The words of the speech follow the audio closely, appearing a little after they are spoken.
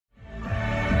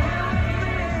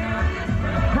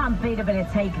need a bit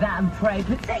of take that and pray,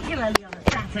 particularly on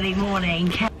a Saturday morning.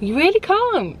 You really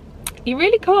can't. You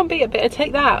really can't beat a bit of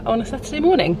take that on a Saturday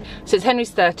morning. So it's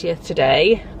Henry's 30th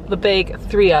today, the big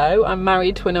 3-0. I'm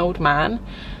married to an old man.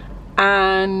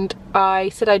 And I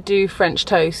said I'd do French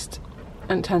toast,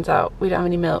 and it turns out we don't have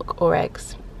any milk or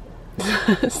eggs.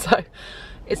 So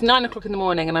it's 9 o'clock in the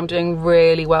morning and I'm doing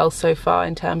really well so far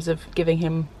in terms of giving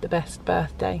him the best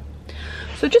birthday.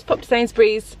 So just popped to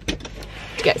Sainsbury's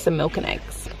to get some milk and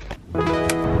eggs.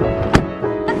 Bye.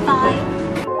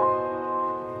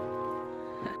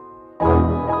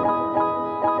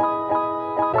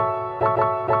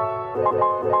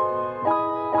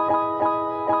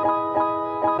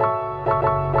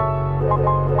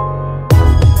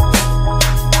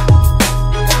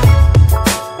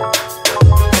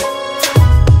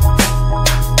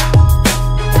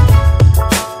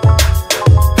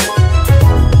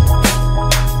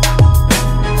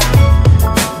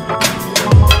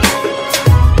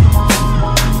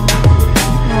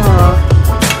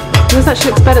 This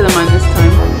actually looks better than mine this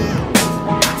time.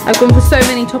 I've gone for so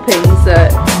many toppings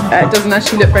that it doesn't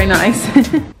actually look very nice.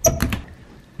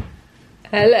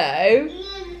 Hello.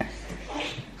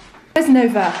 Where's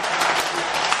Nova?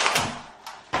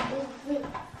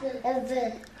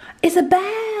 It's a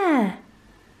bear.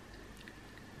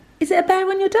 Is it a bear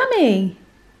on your dummy?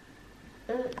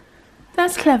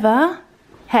 That's clever.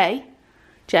 Hey,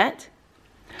 Jet,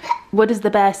 what does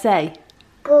the bear say?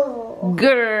 Go.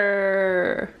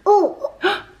 Grrr. Oh.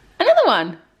 Another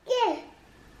one. Yeah.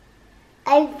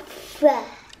 Alpha.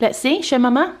 Let's see. Show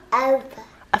Mama. Alpha.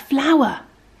 A flower.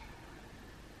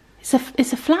 It's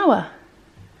a flower.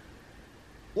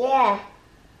 Yeah.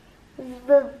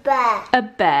 Bye. A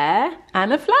bear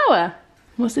and a flower.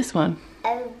 What's this one?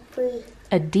 Alpha.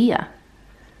 A deer.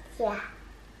 Yeah.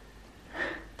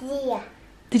 Yeah.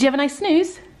 Did you have a nice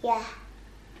snooze? Yeah.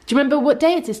 Do you remember what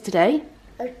day it is today?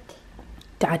 Okay.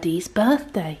 Daddy's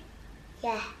birthday.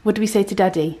 Yeah. What do we say to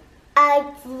Daddy?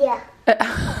 Idea.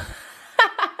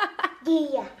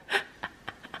 Dear.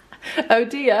 Oh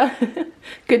dear.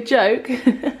 Good joke.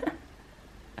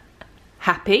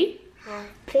 Happy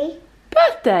Happy.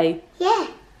 birthday. Yeah.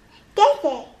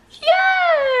 Daddy.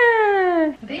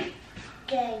 Yeah.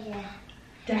 Dada.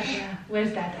 Dada.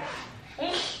 Where's Dada?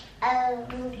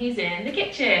 He's in the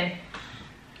kitchen.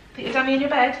 Put your dummy in your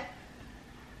bed.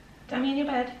 Dummy in your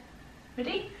bed.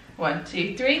 Ready? 1,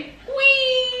 2, 3.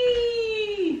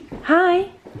 Whee! Hi.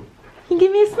 Can you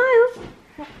give me a smile?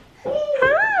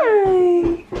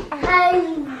 Hi.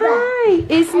 Hi.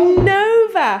 It's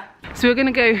Nova. So we're going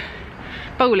to go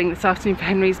bowling this afternoon for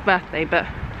Henry's birthday, but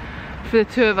for the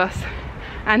two of us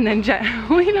and then Jet.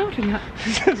 What are you laughing at?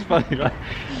 It's funny, right?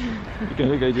 We're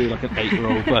going to go do like an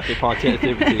 8-year-old birthday party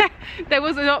activity. There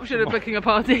was an option of booking a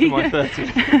party. For my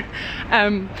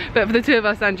 30th. But for the two of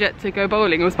us and Jet to go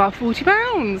bowling, it was about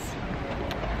 £40,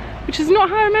 which is not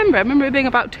how I remember. I remember it being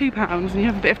about £2 and you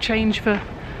have a bit of change for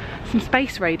some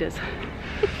space raiders.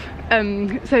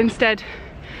 So instead,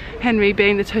 Henry,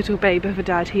 being the total babe of a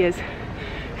dad he is,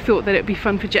 thought that it would be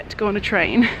fun for Jet to go on a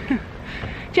train.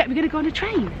 Jet, we're going to go on a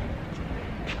train.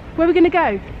 Where are we going to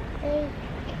go?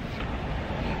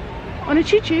 On a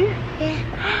choo-choo?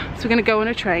 Yeah. So we're going to go on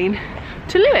a train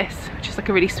to Lewis, which is like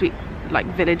a really sweet like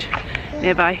village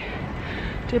nearby.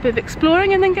 Do a bit of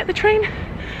exploring and then get the train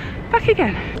back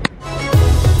again.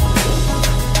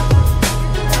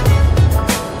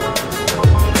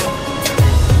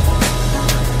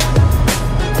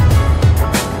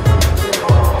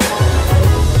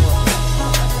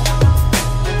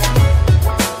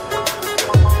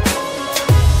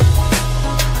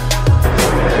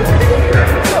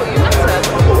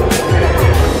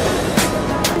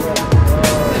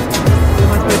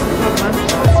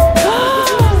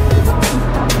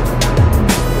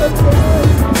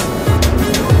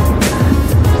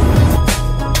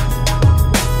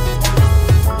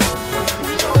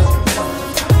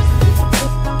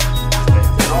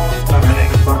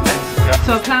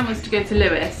 Go to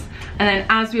Lewis, and then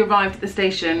as we arrived at the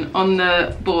station, on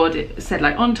the board it said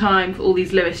like on time for all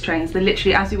these Lewis trains. Then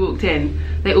literally as we walked in,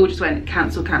 they all just went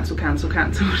cancel, cancel, cancel,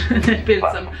 cancelled. And there'd been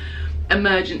some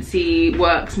emergency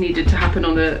works needed to happen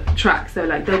on the tracks. So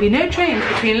like there'll be no trains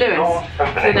between Lewis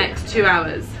for the next 2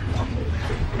 hours.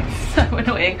 So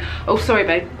annoying. Oh sorry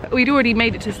babe. We'd already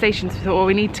made it to the station, so we thought, well,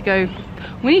 we need to go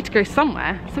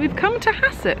somewhere. So we've come to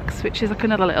Hassocks, which is like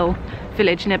another little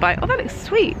village nearby. Oh, that looks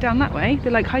sweet down that way.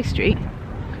 They're like High Street.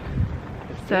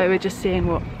 So we're just seeing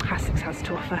what Hassocks has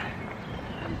to offer.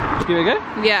 Give it a go?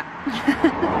 Yeah.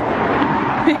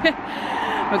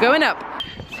 We're going up.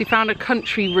 So we found a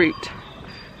country route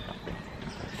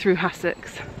through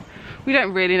Hassocks, We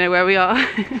don't really know where we are.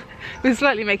 We're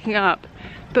slightly making it up,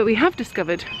 but we have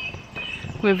discovered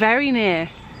we're very near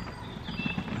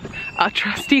our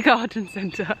trusty garden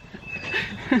centre.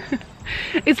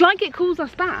 It's like it calls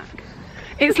us back.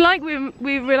 It's like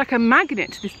we're like a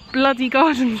magnet to this bloody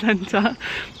garden centre.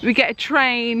 We get a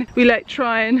train, we like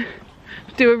try and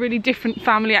do a really different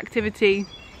family activity.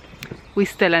 We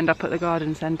still end up at the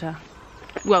garden centre.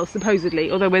 Well, supposedly,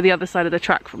 although we're the other side of the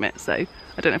track from it, so I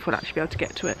don't know if we'll actually be able to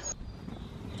get to it.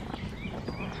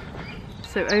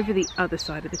 So over the other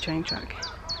side of the train track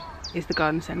is the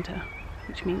garden centre,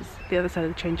 which means the other side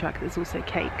of the train track there's also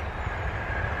cake.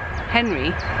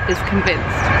 Henry's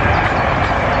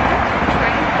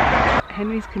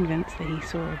convinced that he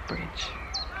saw a bridge.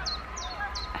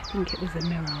 I think it was a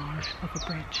mirage of a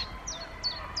bridge.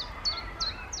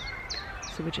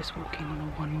 So we're just walking on a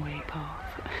one-way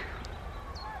path.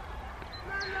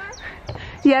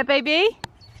 Yeah, baby?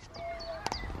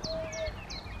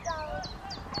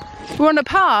 We're on a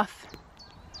path.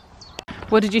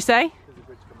 What did you say?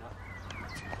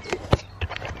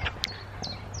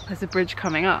 There's a bridge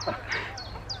coming up.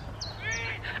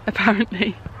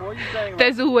 Apparently. What are you saying?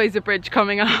 There's always a bridge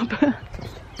coming up.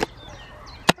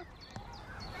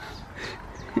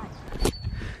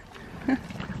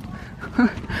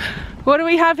 What do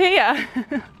we have here?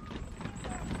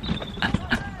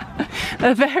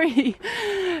 a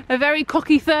very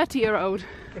cocky 30-year-old.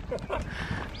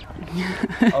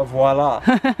 Oh, voila.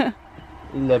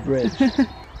 Le bridge.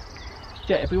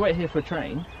 Yeah, if we wait here for a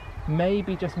train,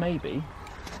 maybe, just maybe,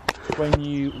 when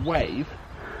you wave,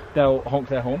 they'll honk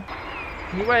their horn.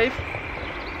 Can you wave?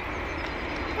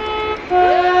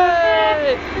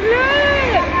 Yay!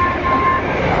 Yay!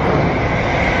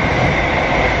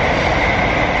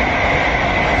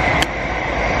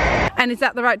 And is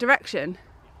that the right direction?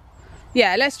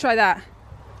 Yeah, let's try that.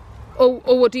 Or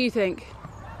what do you think?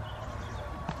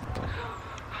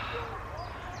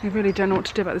 I really don't know what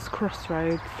to do about this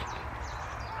crossroads.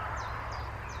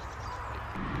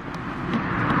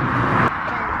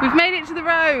 We've made it to the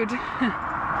road.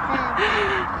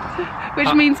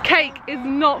 Which means cake is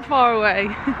not far away.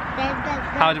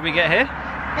 How did we get here?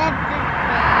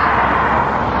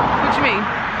 What do you mean?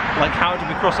 Like, how did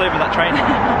we cross over that train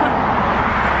line?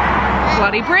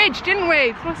 Bloody bridge, didn't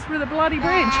we? Crossed with a bloody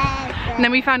bridge. And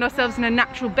then we found ourselves in a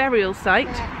natural burial site,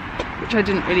 which I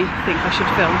didn't really think I should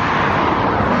film,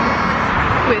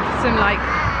 with some like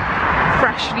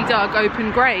freshly dug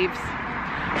open graves.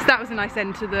 So that was a nice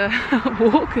end to the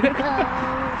walk.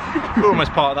 We're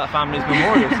almost part of that family's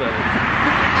memorial service.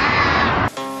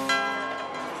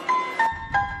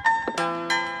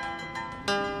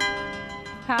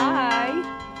 Hi.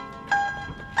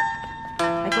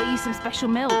 I got you some special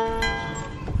milk.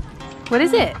 What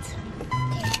is it?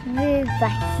 Blue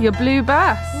bus. Your blue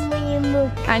bus.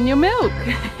 And your milk.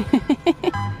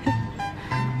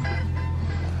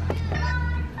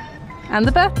 And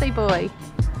the birthday boy.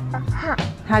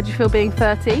 How do you feel being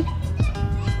 30?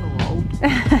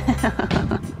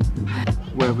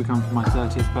 Where have we come for my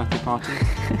 30th birthday party?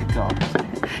 God.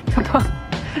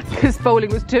 Because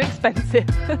bowling was too expensive.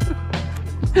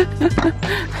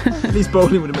 At least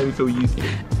bowling would have made me feel youthful.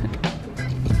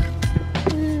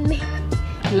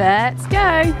 Let's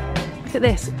go. Look at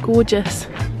this gorgeous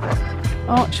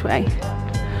archway.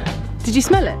 Did you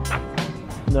smell it?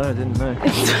 No, I didn't know.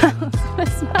 It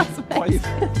smells amazing.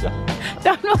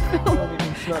 No, I'm not filming.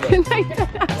 You smell it. No, you don't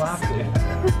have We'll have to.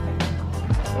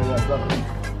 Oh yeah, lovely.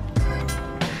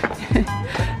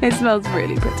 It smells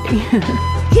really pretty.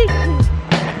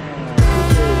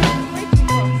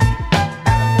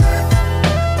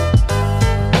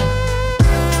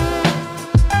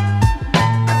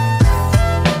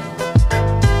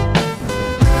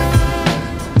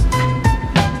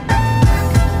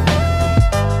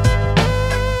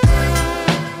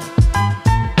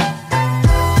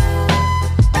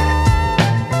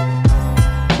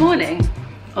 Morning,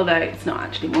 although it's not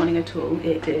actually morning at all,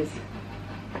 it is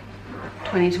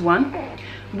 20 to 1.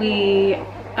 We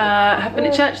have been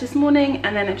at church this morning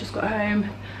and then I just got home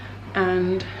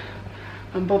and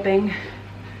I'm bobbing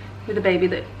with a baby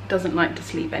that doesn't like to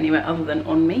sleep anywhere other than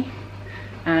on me.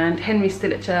 And Henry's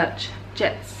still at church,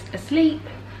 Jet's asleep,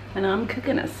 and I'm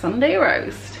cooking a Sunday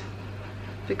roast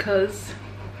because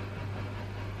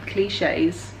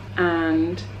cliches,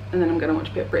 and then I'm gonna watch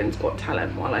a bit of Britain's Got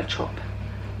Talent while I chop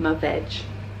my veg.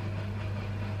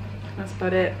 That's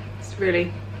about it. It's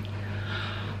really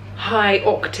high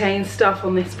octane stuff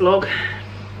on this vlog.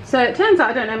 So it turns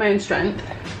out I don't know my own strength.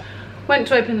 Went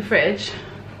to open the fridge,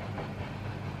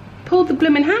 pulled the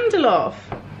blooming handle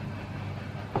off.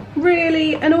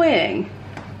 Really annoying.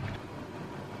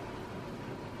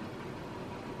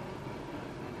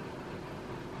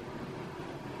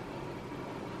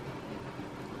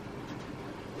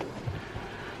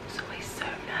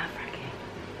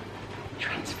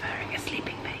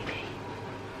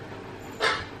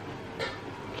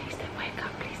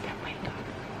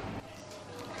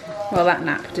 Well, that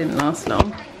nap didn't last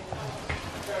long.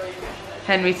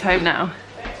 Henry's home now,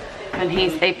 and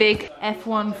he's a big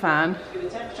F1 fan.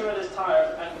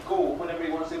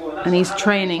 And he's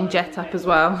training Jet up as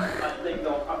well.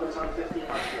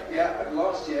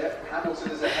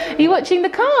 Are you watching the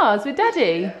cars with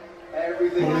Daddy?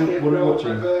 What are you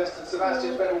watching?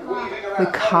 The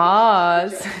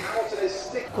cars.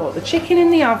 Got the chicken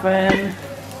in the oven.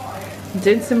 I'm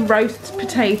doing some roast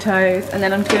potatoes, and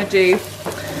then I'm going to do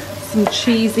some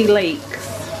cheesy leeks.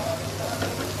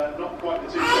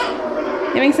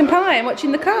 You're having some pie and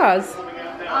watching the cars?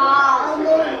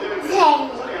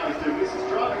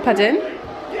 Pardon?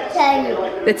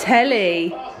 The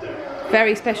telly.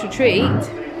 Very special treat.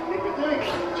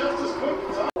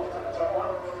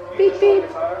 Beep beep.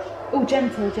 Oh,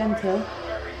 gentle, gentle.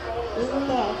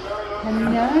 Her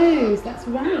nose, that's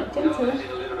right, gentle.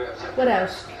 What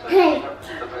else?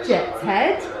 Jet's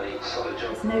head.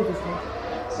 It's Nova's head.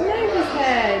 Nova's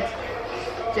head.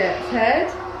 Jet's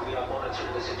head.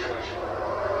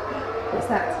 What's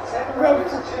that?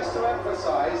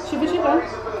 Shiver shiver.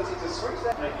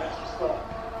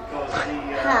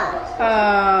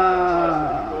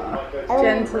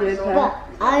 Gentle with her.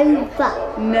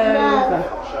 Nova.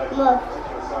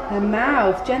 Her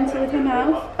mouth. Gentle with her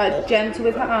mouth. Gentle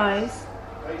with her eyes.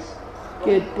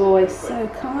 Good boy. So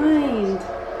kind.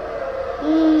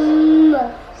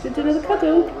 Should do another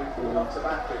cuddle.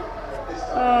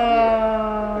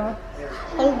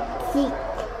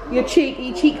 Your cheek. Are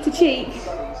you cheek to cheek?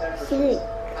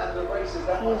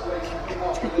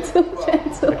 Gentle,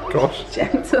 gentle. Oh gosh.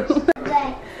 Gentle.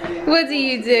 What are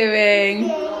you doing?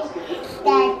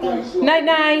 Night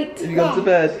night. Have you gone to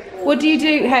bed? What do you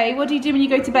do? Hey, what do you do when you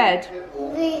go to bed?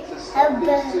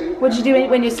 What do you do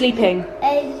when you're sleeping?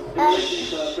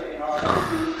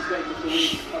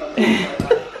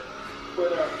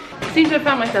 Seems to have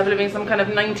found myself living some kind of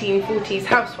 1940s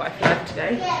housewife life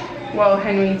today, while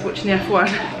Henry's watching the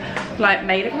F1. Like,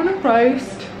 made everyone a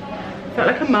roast. Felt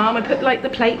like a mum. I put like the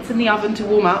plates in the oven to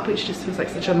warm up, which just feels like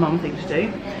such a mum thing to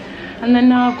do. And then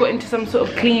now I've got into some sort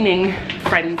of cleaning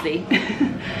frenzy.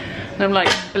 And I'm like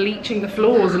bleaching the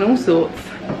floors and all sorts.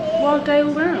 Wild day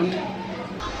all round.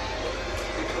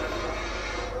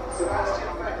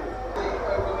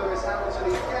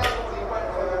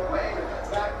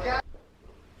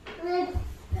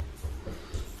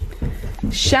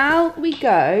 Shall we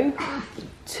go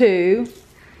to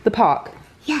the park?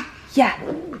 Yeah. Yeah.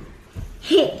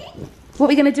 What are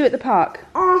we going to do at the park?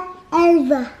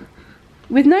 Over.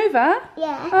 With Nova?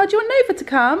 Yeah. Oh, do you want Nova to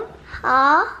come?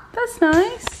 Oh. That's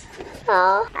nice.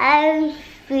 Oh.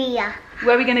 Here.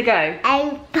 Where are we going to go?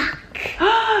 Back.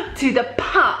 To the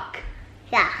park.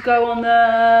 Yeah. Go on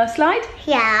the slide?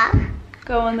 Yeah.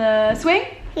 Go on the swing?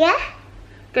 Yeah.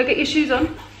 Go get your shoes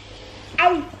on.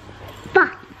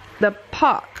 Back. The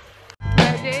park.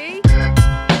 Ready?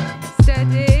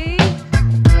 Steady.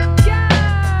 Go!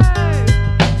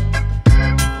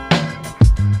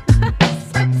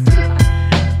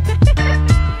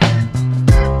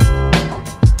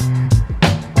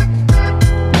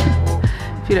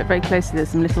 If you look very closely, there's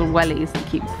some little wellies that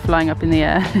keep flying up in the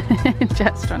air.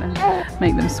 Jet's trying to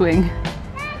make them swing.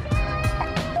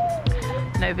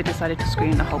 Nova decided to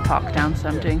screen the whole park down, so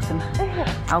I'm doing some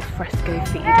alfresco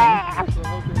feeding.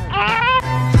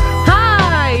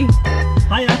 Hi!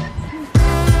 Hiya!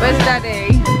 Where's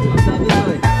Daddy?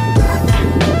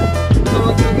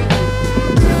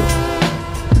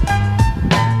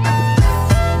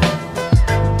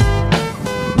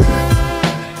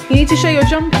 You need to show your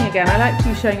jumping again. I liked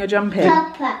you showing your jumping.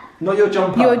 Papa. Not your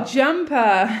jumper. Your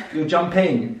jumper. You're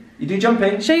jumping. You do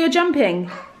jumping? Show your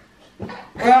jumping.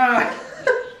 Ah.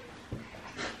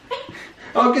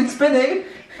 Oh, good spinning.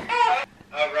 Oh,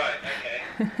 right,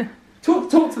 okay. Talk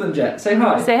to them, Jet. Say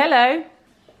hi. Say hello.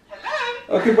 Hello?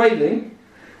 Oh, good waving.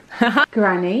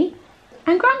 Granny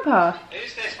and Grandpa.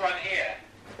 Who's this one here?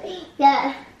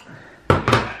 Yeah. Oh,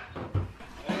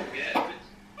 yeah.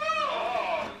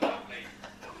 Oh,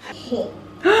 lovely.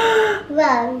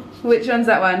 Run. Which one's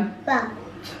that one?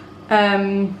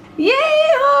 Run.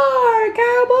 Yeehaw,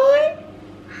 cowboy!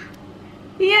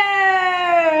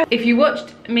 Yeah! If you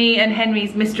watched me and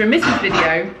Henry's Mr. and Mrs.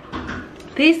 video,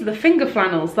 these are the finger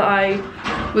flannels that I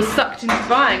was sucked into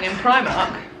buying in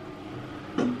Primark.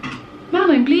 Man,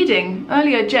 I'm bleeding.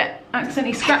 Earlier, Jet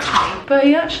accidentally scratched me, but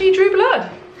he actually drew blood.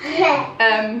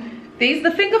 These are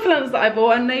the finger flannels that I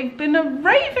bought, and they've been a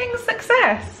raving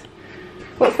success.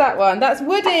 What's that one? That's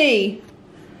Woody.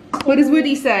 What does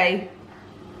Woody say?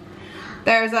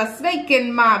 There's a snake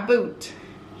in my boot.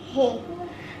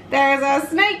 There's a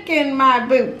snake in my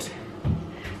boot.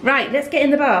 Right, let's get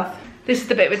in the bath. This is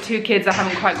the bit with two kids I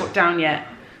haven't quite got down yet.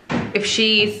 if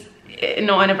she's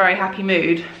not in a very happy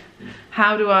mood,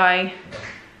 how do I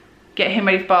get him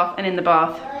ready for bath and in the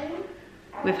bath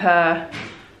with her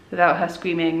without her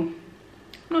screaming?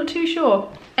 I'm not too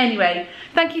sure. Anyway,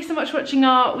 thank you so much for watching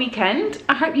our weekend.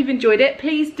 I hope you've enjoyed it.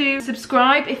 Please do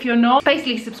subscribe if you're not.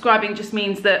 Basically, subscribing just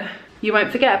means that you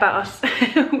won't forget about us.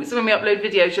 So when we upload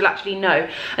videos, you'll actually know.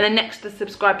 And then next to the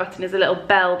subscribe button is a little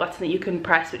bell button that you can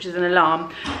press, which is an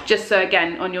alarm. Just so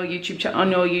again, on your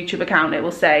YouTube account, it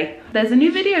will say there's a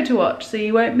new video to watch, so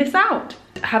you won't miss out.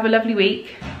 Have a lovely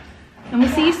week, and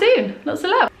we'll see you soon. Lots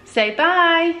of love. Say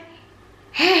bye.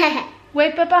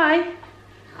 Wave bye-bye.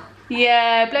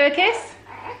 Yeah, blow a kiss.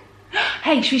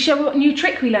 Hey, should we show what new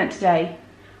trick we learnt today?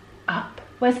 Up.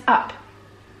 Where's up?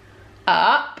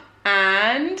 Up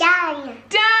and Down.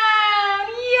 down.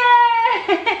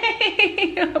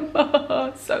 Yay!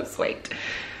 Oh, so sweet.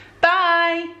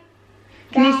 Bye.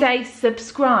 Can you say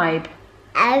subscribe?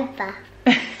 Over.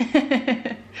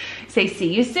 Say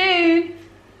see you soon.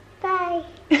 Bye.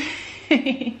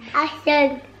 I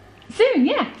said. Soon,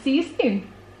 yeah. See you soon.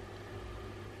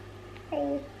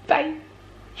 Bye. Bye.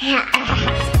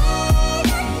 Yeah.